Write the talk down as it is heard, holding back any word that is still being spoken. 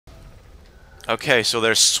Okay, so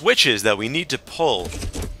there's switches that we need to pull.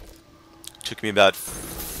 Took me about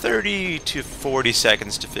 30 to 40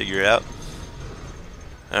 seconds to figure out.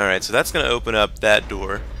 Alright, so that's going to open up that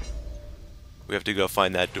door. We have to go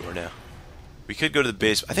find that door now. We could go to the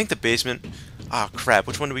basement. I think the basement... Ah, crap.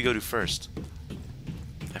 Which one do we go to first?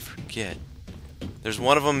 I forget. There's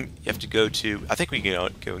one of them you have to go to... I think we can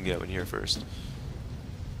go in here first.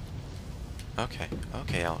 Okay.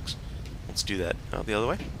 Okay, Alex. Let's do that. Oh, the other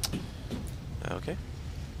way? Okay.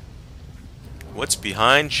 What's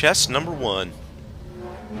behind chest number 1?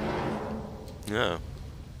 No.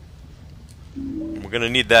 We're gonna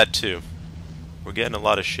need that too. We're getting a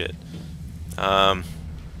lot of shit.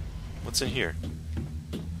 What's in here?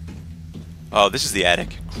 Oh, this is the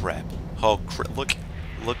attic. Crap. Oh, look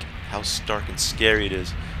how stark and scary it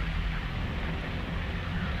is.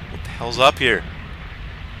 What the hell's up here?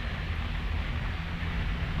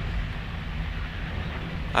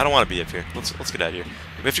 I don't want to be up here. Let's get out of here.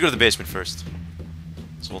 We have to go to the basement first.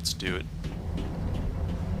 So let's do it.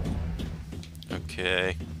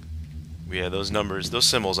 Okay. Yeah, those numbers, those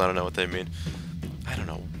symbols, I don't know what they mean. I don't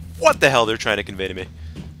know what the hell they're trying to convey to me.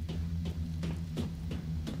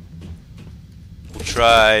 We'll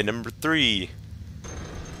try number 3.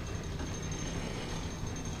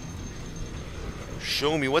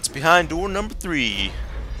 Show me what's behind door number 3.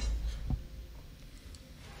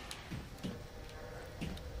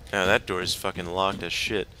 Now that door is fucking locked as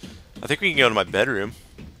shit. I think we can go to my bedroom.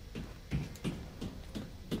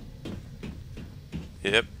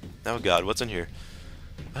 Yep. Oh god, what's in here?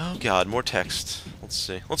 Oh god, more text. Let's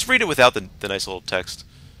see. Let's read it without the nice little text.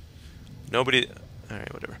 Nobody...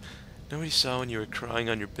 Alright, whatever. Nobody saw when you were crying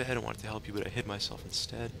on your bed. I wanted to help you, but I hid myself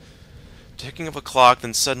instead. Ticking of a clock,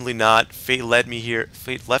 then suddenly not. Fate led me here.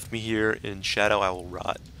 Fate left me here. In shadow I will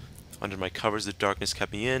rot. Under my covers the darkness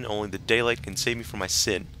kept me in. Only the daylight can save me from my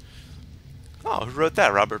sin. Oh, who wrote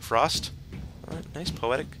that? Robert Frost? Alright, nice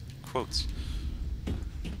poetic quotes.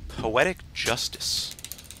 Poetic justice.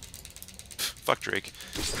 Fuck Drake.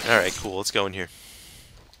 Alright, cool. Let's go in here.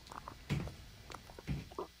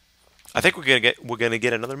 I think we're gonna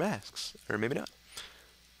get another masks. Or maybe not.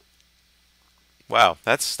 Wow,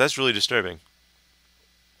 that's really disturbing.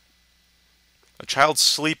 A child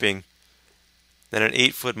sleeping, then an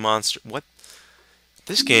 8-foot monster. What?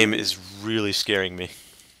 This game is really scaring me.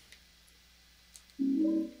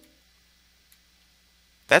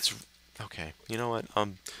 That's okay. You know what?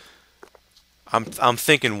 I'm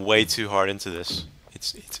thinking way too hard into this.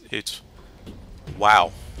 It's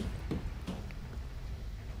wow.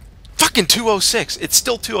 Fucking 206. It's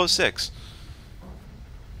still 206.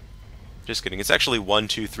 Just kidding. It's actually 1,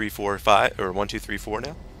 2, 3, 4, 5 or 1, 2, 3, 4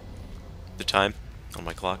 now. The time on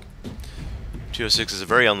my clock. 206 is a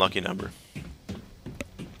very unlucky number.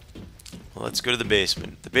 Well, let's go to the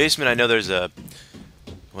basement. The basement, I know there's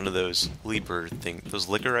one of those leaper thing, those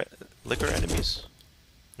liquor enemies.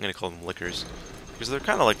 I'm gonna call them lickers because they're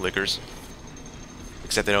kind of like lickers,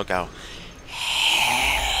 except they don't go.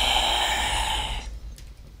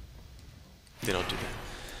 They don't do that,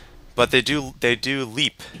 but they do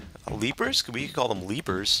leap. Leapers? Could we call them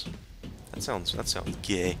leapers? That sounds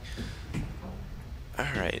gay. All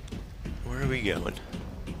right, where are we going?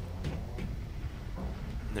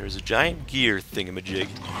 There's a giant gear thingamajig.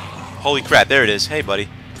 Holy crap! There it is. Hey, buddy.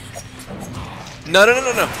 No! No!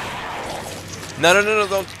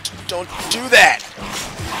 Don't do that!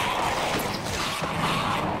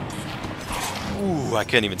 Ooh, I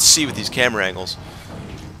can't even see with these camera angles.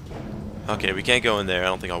 Okay, we can't go in there. I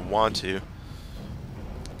don't think I want to.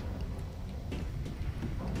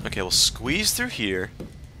 Okay, we'll squeeze through here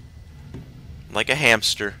like a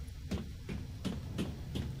hamster.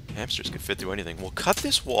 Hamsters can fit through anything. We'll cut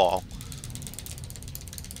this wall.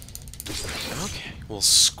 Okay, we'll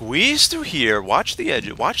squeeze through here. Watch the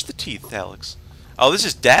edge. Watch the teeth, Alex. Oh, this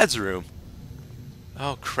is Dad's room.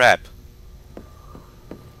 Oh crap.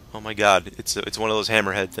 Oh my God, it's one of those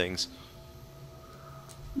hammerhead things.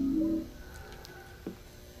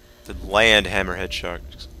 The land hammerhead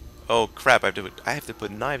sharks. Oh crap! I have to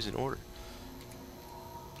put knives in order.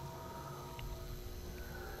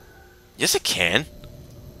 Yes, it can.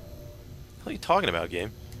 What are you talking about,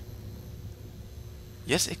 game?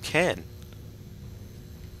 Yes, it can.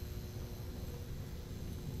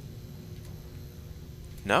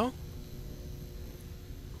 No?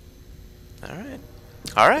 Alright.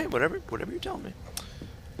 Alright, whatever you're telling me.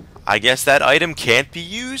 I guess that item can't be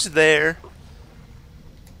used there.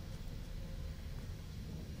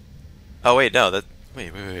 Oh wait, no, that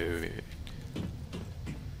wait.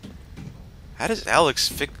 How does Alex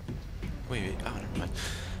fix wait, oh never mind.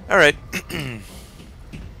 Alright.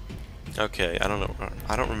 Okay, I don't know.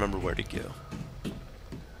 I don't remember where to go.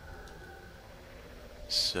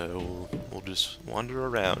 So we'll just wander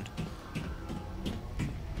around.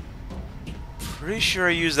 Pretty sure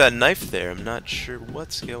I used that knife there. I'm not sure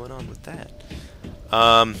what's going on with that.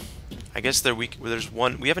 I guess there's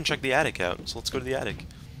one. We haven't checked the attic out, so let's go to the attic.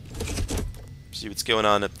 See what's going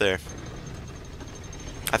on up there.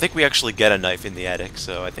 I think we actually get a knife in the attic,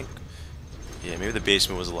 so I think, yeah, maybe the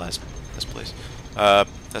basement was the last place.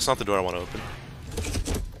 That's not the door I want to open.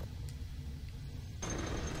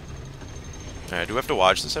 Alright, do we have to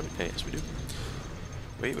watch this? Yes, we do.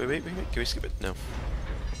 Wait. Can we skip it? No.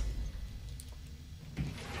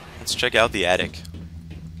 Let's check out the attic.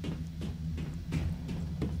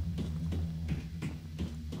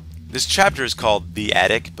 This chapter is called The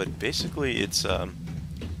Attic, but basically it's the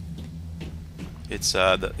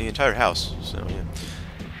entire house. So yeah.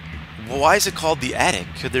 Why is it called The Attic?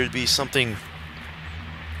 Could there be something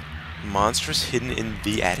monstrous hidden in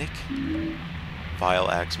the attic? Vile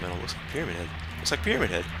axe metal. Looks like Pyramid Head. Looks like Pyramid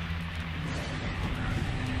Head.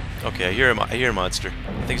 Okay, I hear a monster.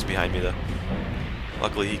 I think he's behind me though.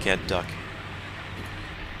 Luckily he can't duck.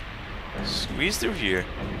 Squeeze through here.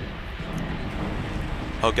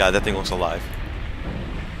 Oh god, that thing looks alive.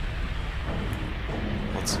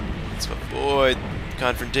 Let's avoid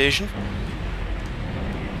confrontation.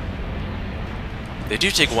 They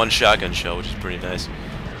do take one shotgun shell, which is pretty nice.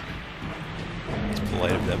 It's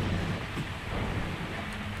polite of them.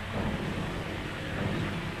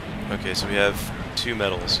 Okay, so we have 2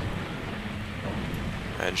 medals.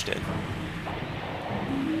 I understand.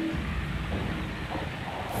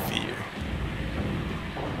 Fear.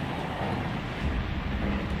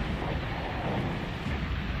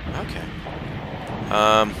 Okay.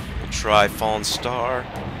 We'll try Fallen Star,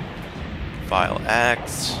 Vile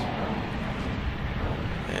Axe,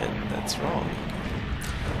 and that's wrong.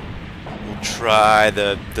 We'll try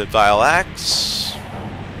the Vile Axe,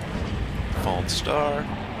 Fallen Star.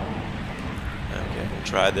 Okay, we'll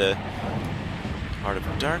try the Heart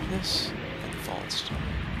of Darkness and the Fallen Star.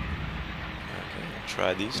 Okay, we'll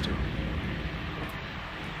try these 2.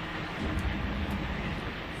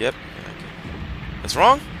 Yep. Okay. That's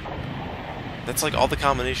wrong? That's like all the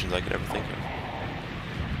combinations I could ever think of.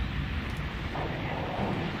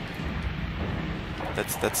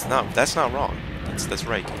 That's not wrong. That's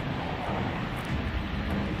right.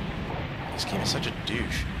 This game is such a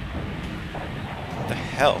douche. What the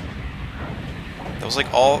hell? That was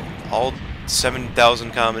like all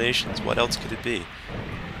 7,000 combinations. What else could it be?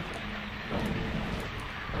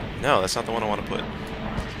 No, that's not the one I want to put.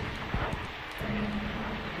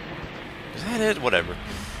 Is that it? Whatever.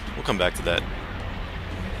 We'll come back to that.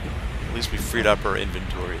 At least we freed up our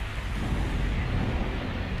inventory.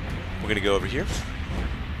 We're gonna go over here.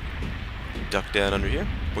 Duck down under here.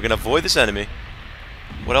 We're gonna avoid this enemy.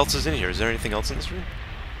 What else is in here? Is there anything else in this room?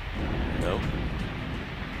 No.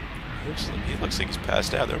 He looks like he's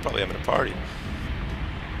passed out. They're probably having a party.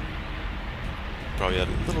 Probably had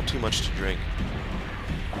a little too much to drink.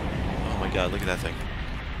 Oh my god, look at that thing.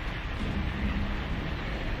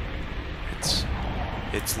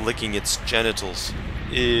 It's licking its genitals.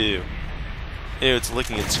 Ew. Ew, it's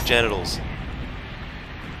licking its genitals.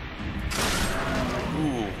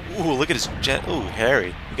 Ooh, look at his ooh,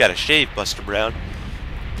 hairy. You got a shave, Buster Brown.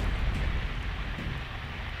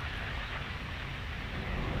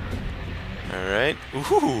 Alright.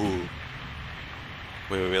 Ooh.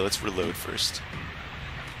 Wait, let's reload first.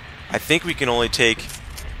 I think we can only take...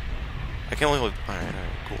 I can only hold... Alright,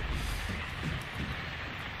 cool.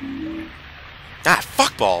 Ah,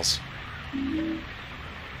 fuck balls!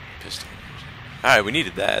 Pistol. Alright, we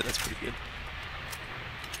needed that. That's pretty good.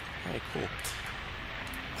 Alright, cool.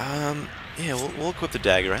 Yeah, we'll equip the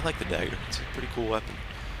dagger. I like the dagger. It's a pretty cool weapon.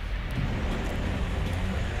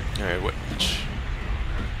 Alright, which...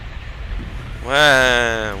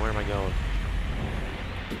 Wow, where am I going?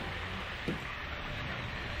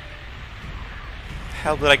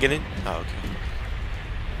 How did I get in? Oh, okay.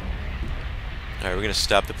 Alright, we're gonna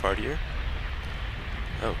stop the party here.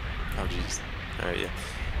 Oh, jeez. Alright, yeah.